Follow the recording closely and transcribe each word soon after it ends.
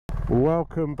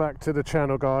Welcome back to the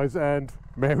channel, guys, and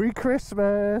Merry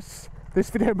Christmas. This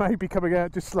video may be coming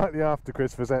out just slightly after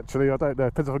Christmas, actually. I don't know,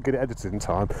 depends if I can get it edited in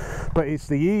time, but it's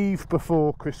the eve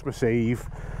before Christmas Eve.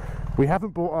 We haven't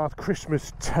bought our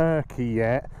Christmas turkey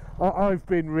yet. I've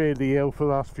been really ill for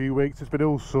the last few weeks. There's been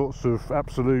all sorts of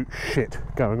absolute shit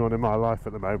going on in my life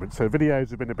at the moment, so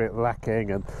videos have been a bit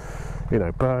lacking, and you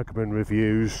know, Bergman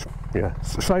reviews, yeah,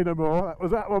 say no more.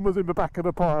 That one was in the back of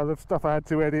the pile of stuff I had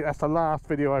to edit. That's the last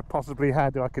video I possibly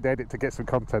had I could edit to get some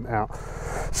content out.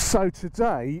 So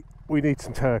today we need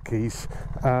some turkeys.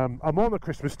 I'm on a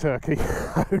Christmas turkey.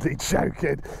 Only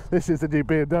joking. This is the new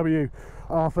BMW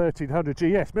R1300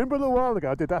 GS. Remember a little while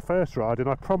ago I did that first ride and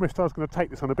I promised I was going to take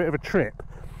this on a bit of a trip?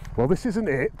 Well, this isn't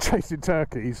it, chasing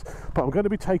turkeys, but I'm going to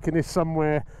be taking this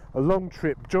somewhere, a long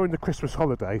trip during the Christmas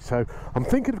holiday. So I'm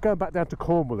thinking of going back down to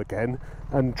Cornwall again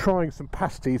and trying some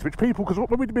pasties, which people, because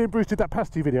when me and Bruce did that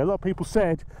pasty video, a lot of people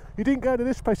said, you didn't go to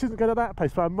this place, you didn't go to that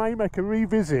place. So I may make a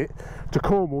revisit to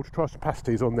Cornwall to try some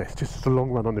pasties on this, just as a long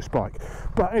run on this bike.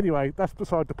 But anyway, that's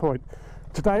beside the point.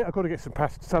 Today I've got to get some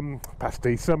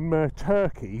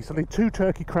turkeys. I need 2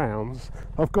 turkey crowns.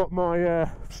 I've got my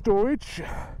storage.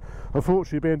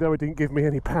 Unfortunately, BMW didn't give me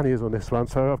any panniers on this one,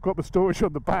 so I've got the storage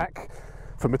on the back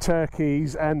for my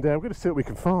turkeys, and we're going to see what we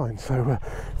can find. So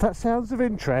if that sounds of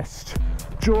interest,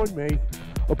 join me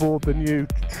aboard the new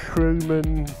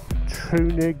Truman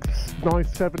Trunigs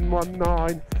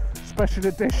 9719 Special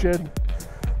Edition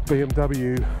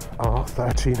BMW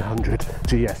R1300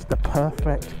 GS, the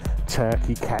perfect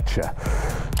turkey catcher.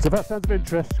 So if that sounds of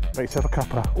interest, make yourself a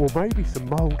cuppa, or maybe some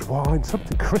mulled wine,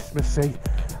 something Christmassy,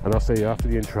 and I'll see you after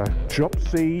the intro.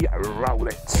 Chopsy, roll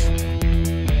it.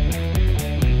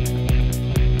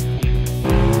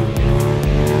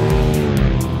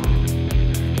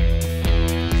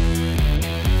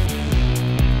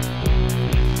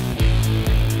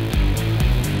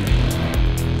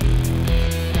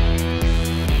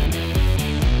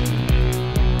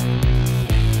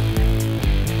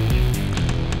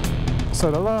 So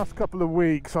the last couple of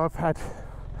weeks I've had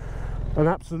an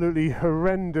absolutely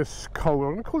horrendous cold.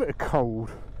 I'm going to call it a cold.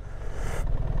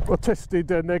 I tested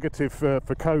negative for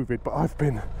COVID, but I've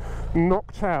been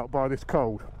knocked out by this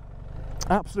cold.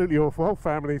 Absolutely awful. Whole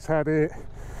family's had it,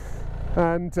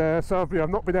 and so I've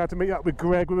not been able to meet up with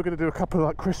Greg. We were going to do a couple of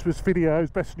like Christmas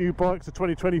videos, best new bikes of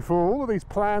 2024, all of these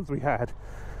plans we had,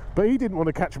 but he didn't want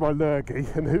to catch my lurgy,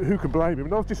 and who can blame him?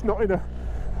 And I was just not in a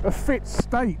fit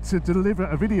state to deliver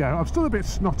a video. I'm still a bit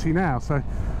snotty now, so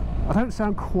I don't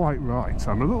sound quite right.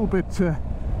 I'm a little bit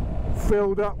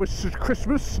filled up with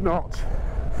Christmas snot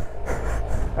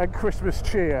and Christmas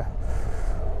cheer.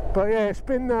 But yeah, it's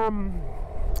been an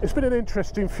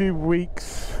interesting few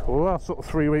weeks, or last sort of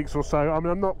 3 weeks or so. I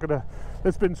mean, I'm not gonna,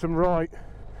 there's been some right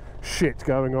shit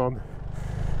going on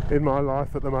in my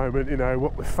life at the moment, you know,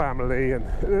 what with family, and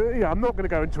yeah, I'm not going to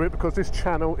go into it because this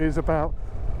channel is about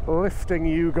lifting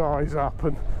you guys up,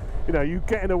 and you know, you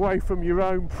getting away from your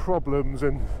own problems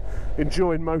and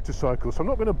enjoying motorcycles. So I'm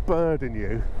not going to burden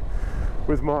you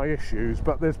with my issues,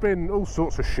 but there's been all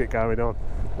sorts of shit going on.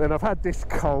 Then I've had this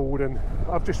cold and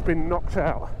I've just been knocked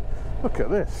out. Look at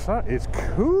this, that is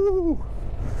cool.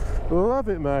 Love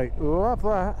it, mate, love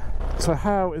that. So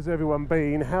how has everyone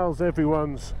been? How's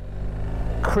everyone's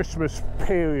Christmas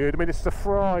period? I mean, it's the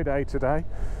Friday today,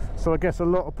 so I guess a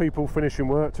lot of people finishing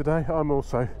work today. I'm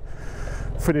also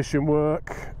finishing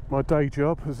work, my day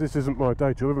job, as this isn't my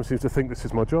day job. Everyone seems to think this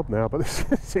is my job now, but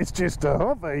this is just a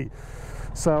hobby.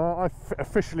 So I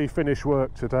officially finished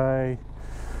work today,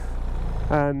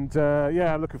 and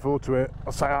yeah, I'm looking forward to it.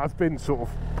 I'll say I've been sort of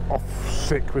off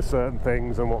sick with certain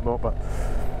things and whatnot, but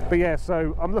yeah,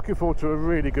 so I'm looking forward to a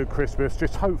really good Christmas,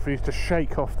 just hopefully to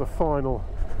shake off the final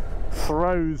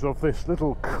throes of this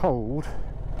little cold,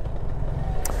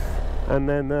 and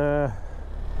then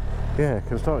yeah,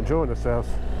 can start enjoying ourselves.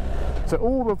 So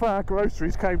all of our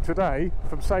groceries came today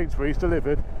from Sainsbury's,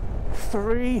 delivered.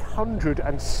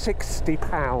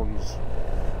 £360.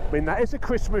 I mean, that is a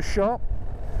Christmas shop.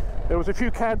 There was a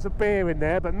few cans of beer in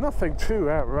there, but nothing too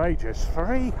outrageous.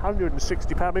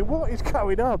 £360. I mean, what is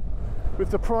going on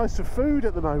with the price of food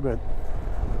at the moment?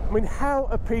 I mean, how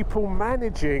are people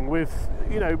managing with,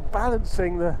 you know,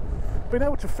 balancing the, being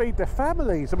able to feed their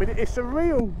families? I mean, it's a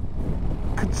real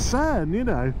concern, you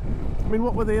know. I mean,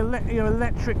 what were the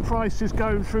electric prices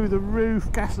going through the roof?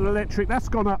 Gas and electric, that's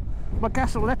gone up. My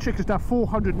gas and electric is now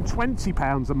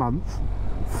 £420 a month.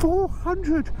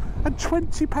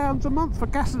 £420 a month for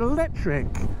gas and electric.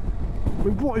 I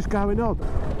mean, what is going on?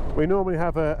 We normally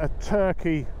have a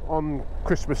turkey on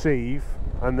Christmas Eve,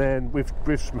 and then with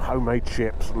some homemade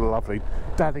chips, lovely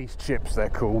Daddy's chips they're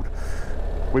called.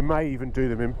 We may even do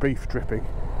them in beef dripping.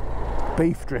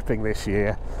 beef dripping this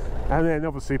year, and then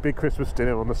obviously big Christmas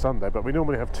dinner on the Sunday, but we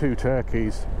normally have 2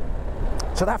 turkeys.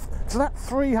 So that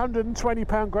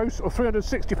 £320 gross or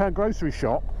 £360 grocery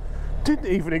shop didn't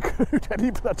even include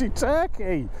any bloody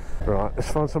turkey. Right,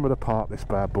 let's find somewhere to park this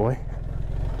bad boy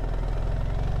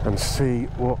and see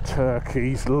what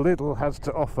turkeys Lidl has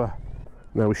to offer.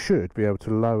 Now we should be able to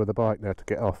lower the bike now to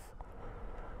get off.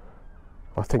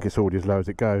 I think it's already as low as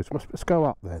it goes. Let's go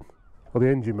up then. Well, the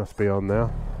engine must be on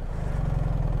now.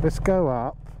 Let's go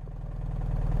up.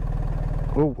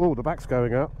 Oh, the back's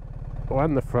going up. Oh,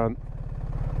 and the front.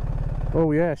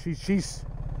 Oh yeah, she's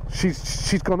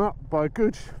gone up by a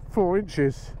good 4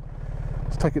 inches.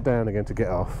 Let's take it down again to get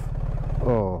off.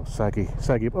 Oh, saggy.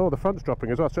 Oh, the front's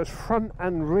dropping as well. So it's front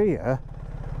and rear,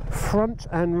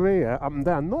 up and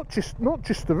down. Not just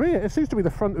the rear. It seems to be the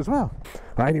front as well.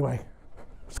 Right, anyway,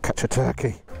 let's catch a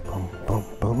turkey. Bum, bum,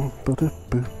 bum, boo,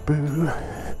 boo, boo.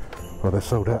 Well, they're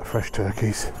sold out of fresh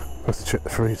turkeys. Let's check the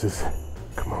freezers.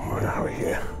 Come on, where are we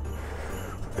here?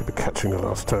 Could be catching the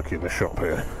last turkey in the shop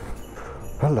here.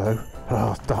 Hello.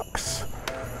 Oh, ducks.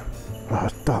 Oh,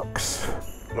 ducks.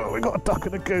 Oh, we got a duck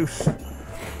and a goose.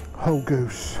 Whole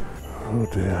goose. Oh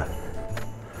dear.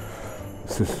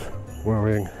 This is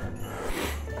worrying.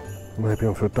 Maybe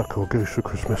I'm for a duck or goose for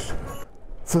Christmas.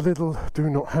 The Lidl do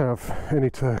not have any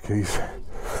turkeys.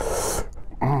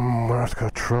 Where else can I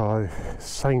try?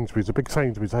 Sainsbury's, a big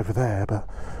Sainsbury's over there, but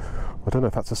I don't know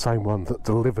if that's the same one that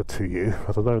delivered to you.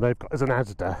 I don't know, there's an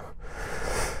Asda.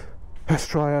 Let's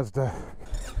try Asda.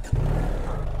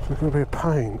 It's going to be a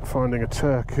pain finding a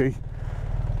turkey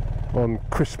on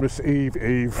Christmas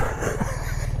Eve.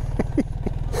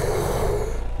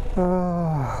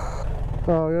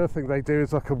 Oh, the other thing they do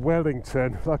is like a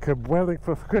Wellington for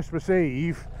Christmas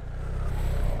Eve.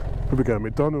 We'll be going to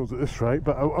McDonald's at this rate,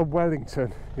 but a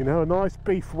Wellington, you know, a nice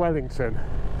beef Wellington.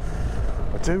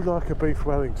 I do like a beef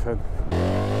Wellington.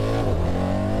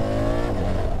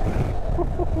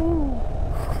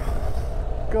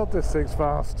 God, this thing's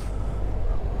fast.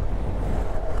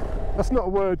 That's not a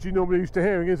word you normally used to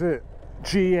hearing, is it?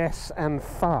 GS and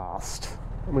fast.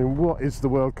 I mean, what is the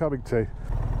world coming to?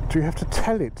 Do you have to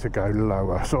tell it to go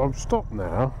lower? So I'm stopped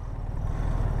now.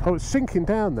 Oh, it's sinking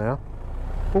down now.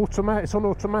 Automatic. It's on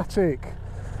automatic.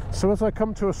 So as I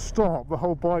come to a stop, the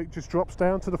whole bike just drops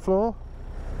down to the floor.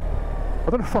 I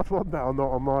don't know if I'd want that or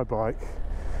not on my bike,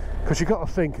 because you've got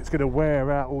to think it's going to wear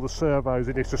out all the servos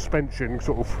in your suspension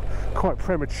sort of quite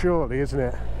prematurely, isn't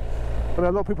it? And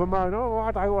a lot of people moan, oh,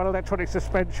 I don't want electronic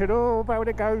suspension, oh, but when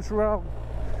it goes wrong.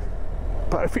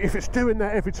 But if it's doing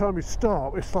that every time you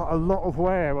stop, it's like a lot of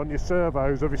wear on your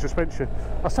servos of your suspension.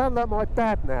 I sound like my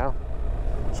dad now.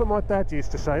 That's what my dad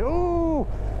used to say. Oh,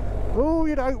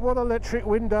 you don't want electric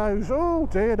windows. Oh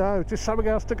dear, no, just something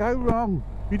else to go wrong.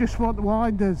 You just want the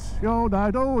winders. Oh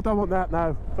no, don't want that,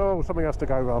 no. Oh, something else to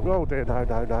go wrong. Oh dear, no.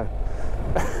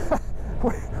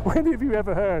 When have you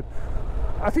ever heard?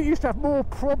 I think you used to have more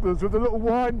problems with the little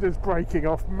winders breaking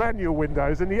off manual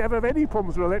windows than you ever have any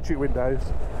problems with electric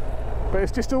windows. But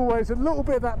it's just always a little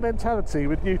bit of that mentality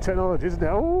with new technology, isn't it?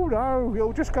 Oh no,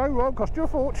 it'll just go wrong, cost you a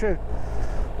fortune.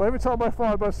 Well, every time I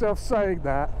find myself saying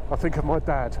that, I think of my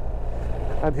dad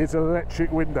and his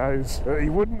electric windows that he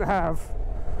wouldn't have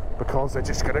because they're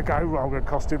just going to go wrong and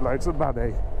cost him loads of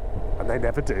money, and they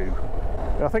never do.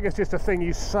 I think it's just a thing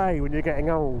you say when you're getting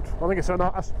old. I think it's a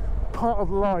part of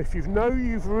life. You know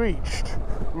you've reached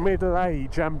middle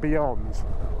age and beyond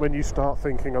when you start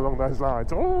thinking along those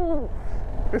lines. Oh,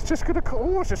 it's just going to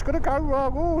go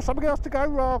wrong. Oh, something else to go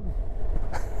wrong.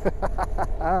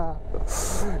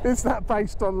 Is that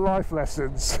based on life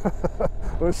lessons?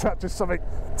 Or is that just something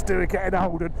to do with getting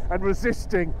old and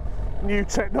resisting new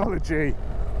technology?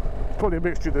 Probably a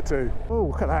mixture of the two. Oh,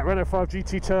 look at that Renault 5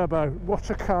 GT Turbo. What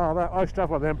a car that. I used to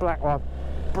have one then, black one.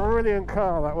 Brilliant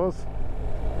car that was.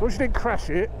 Well, she didn't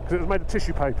crash it because it was made of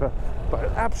tissue paper, but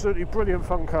an absolutely brilliant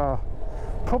fun car.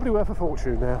 Probably worth a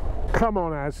fortune now. Come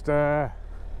on, Asda.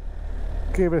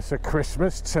 Give us a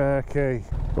Christmas turkey.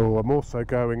 Oh, I'm also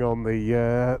going on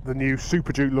the new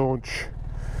Super Duke launch.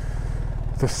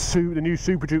 The new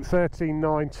Super Duke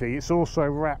 1390. It's also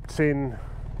wrapped in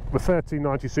the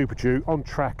 1390 Super Duke on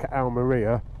track at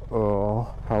Almeria.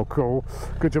 Oh, how cool.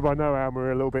 Good job I know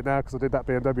Almeria a little bit now because I did that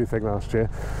BMW thing last year.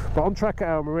 But on track at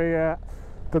Almeria,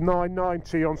 the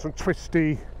 990 on some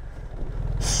twisty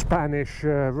Spanish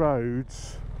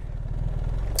roads.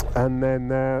 And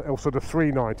then also the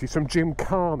 390, some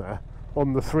Gymkhana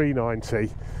on the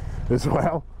 390 as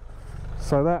well.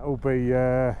 So that'll be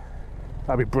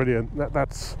brilliant.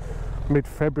 That's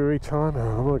mid-February time.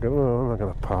 Oh, I'm going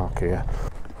to park here.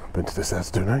 I've been to this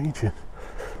Asda in ages.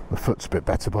 The foot's a bit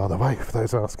better, by the way, for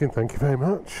those asking. Thank you very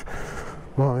much.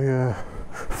 my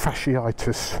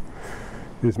fasciitis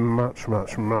is much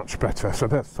better, so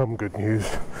that's some good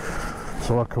news.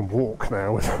 So I can walk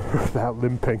now without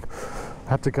limping.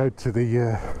 I had to go to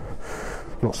the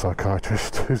not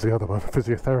psychiatrist, who's the other one,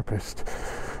 physiotherapist,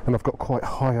 and I've got quite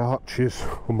high arches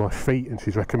on my feet, and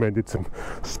she's recommended some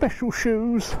special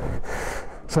shoes.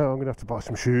 So I'm going to have to buy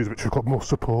some shoes which have got more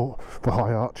support for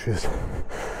high arches,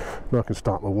 and I can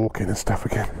start my walking and stuff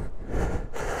again.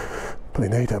 But they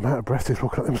need, I'm out of breath just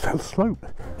walking up them slope.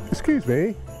 Excuse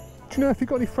me, do you know if you've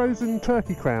got any frozen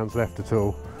turkey crowns left at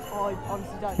all? Oh, I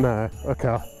honestly don't. No, okay.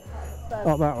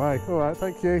 Up that way, alright,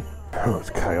 thank you. Oh, it's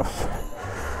chaos.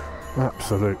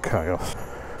 Absolute chaos.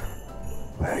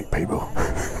 I hate people.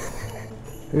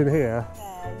 In here?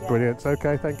 Yeah. Brilliant,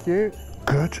 okay, thank you.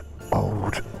 Good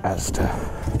old Asda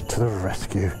to the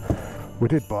rescue. We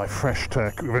did buy fresh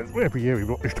turkey. Every year we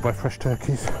used to buy fresh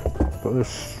turkeys, but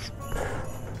there's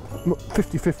not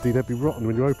 50-50, they'd be rotten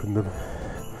when you open them.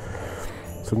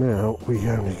 So now we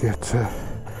only get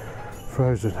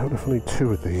frozen. I only need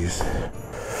 2 of these.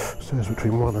 So there's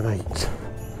between 1 and 8.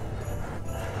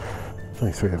 There's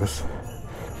only 3 of us.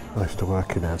 I used to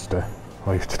work in Asda.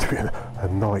 I used to be a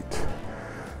night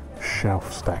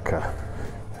shelf stacker.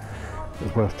 It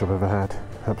was the worst job I've ever had.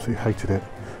 Absolutely hated it.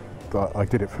 But I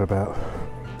did it for about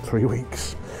 3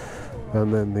 weeks,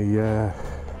 and then the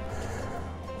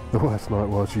worst night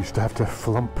was you used to have to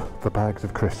flump the bags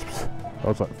of crisps. I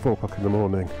was like 4 o'clock in the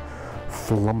morning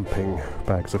flumping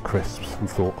bags of crisps and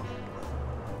thought,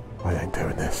 I ain't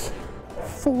doing this.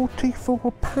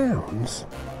 £44?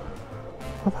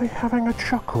 Are they having a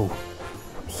chuckle?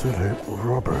 Absolute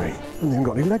robbery. And they haven't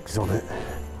got any legs on it.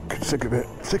 Sick of it,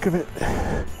 sick of it.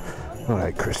 I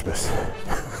hate Christmas.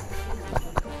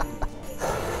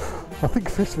 I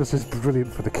think Christmas is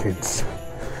brilliant for the kids.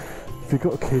 If you've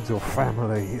got kids or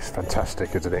family, it's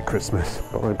fantastic, isn't it, Christmas?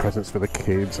 Buying presents for the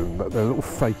kids and their little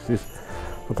faces.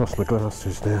 I've lost my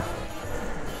glasses now.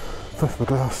 Left my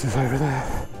glasses over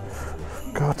there.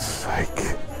 God's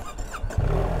sake.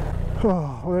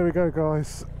 Oh, well, there we go,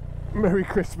 guys. Merry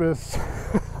Christmas.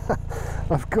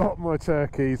 I've got my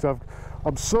turkeys.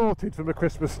 I'm sorted for my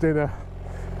Christmas dinner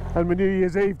and my New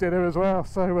Year's Eve dinner as well.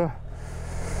 So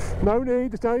no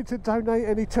need to donate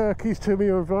any turkeys to me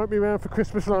or invite me around for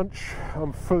Christmas lunch.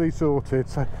 I'm fully sorted.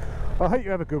 So I hope you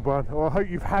have a good one, or I hope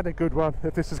you've had a good one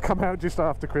if this has come out just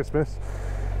after Christmas.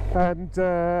 And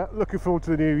looking forward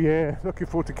to the new year. Looking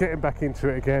forward to getting back into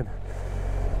it again.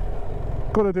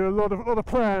 Got to do a lot of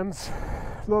plans.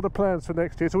 A lot of plans for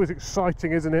next year. It's always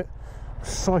exciting, isn't it?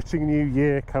 Exciting new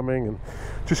year coming, and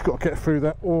just got to get through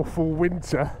that awful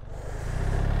winter.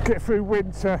 Get through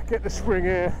winter, get the spring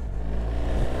here.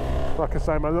 Like I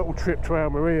say, my little trip to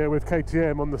Almeria with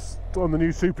KTM on the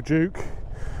new Super Duke,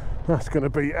 that's going to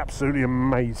be absolutely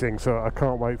amazing, so I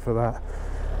can't wait for that.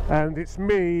 And it's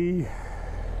me,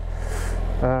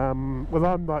 well,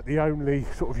 I'm like the only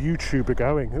sort of YouTuber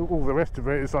going. All the rest of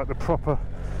it is like the proper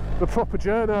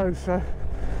journo, so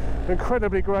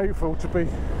incredibly grateful for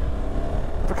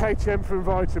KTM for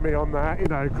inviting me on that, you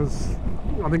know, because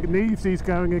I think Nevesy's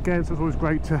going again, so it's always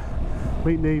great to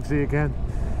meet Nevesy again.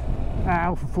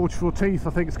 Al from 44 Teeth I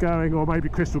think it's going, or maybe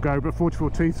Chris will go, but 44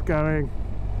 Teeth's going.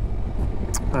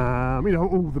 You know,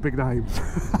 all the big names.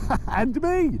 And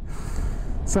me!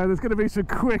 So there's going to be some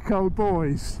quick old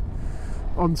boys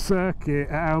on circuit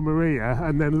at Almeria,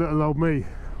 and then little old me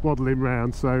waddling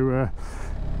round. So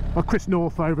Chris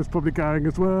Northover's probably going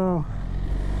as well.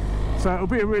 So it'll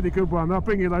be a really good one. I'll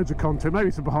bring you loads of content,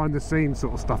 maybe some behind the scenes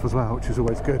sort of stuff as well, which is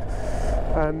always good.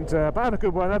 And but have a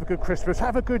good one, have a good Christmas,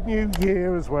 have a good new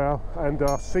year as well, and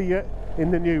I'll see you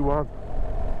in the new one.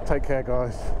 Take care,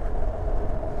 guys.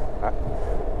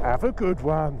 Have a good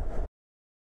one.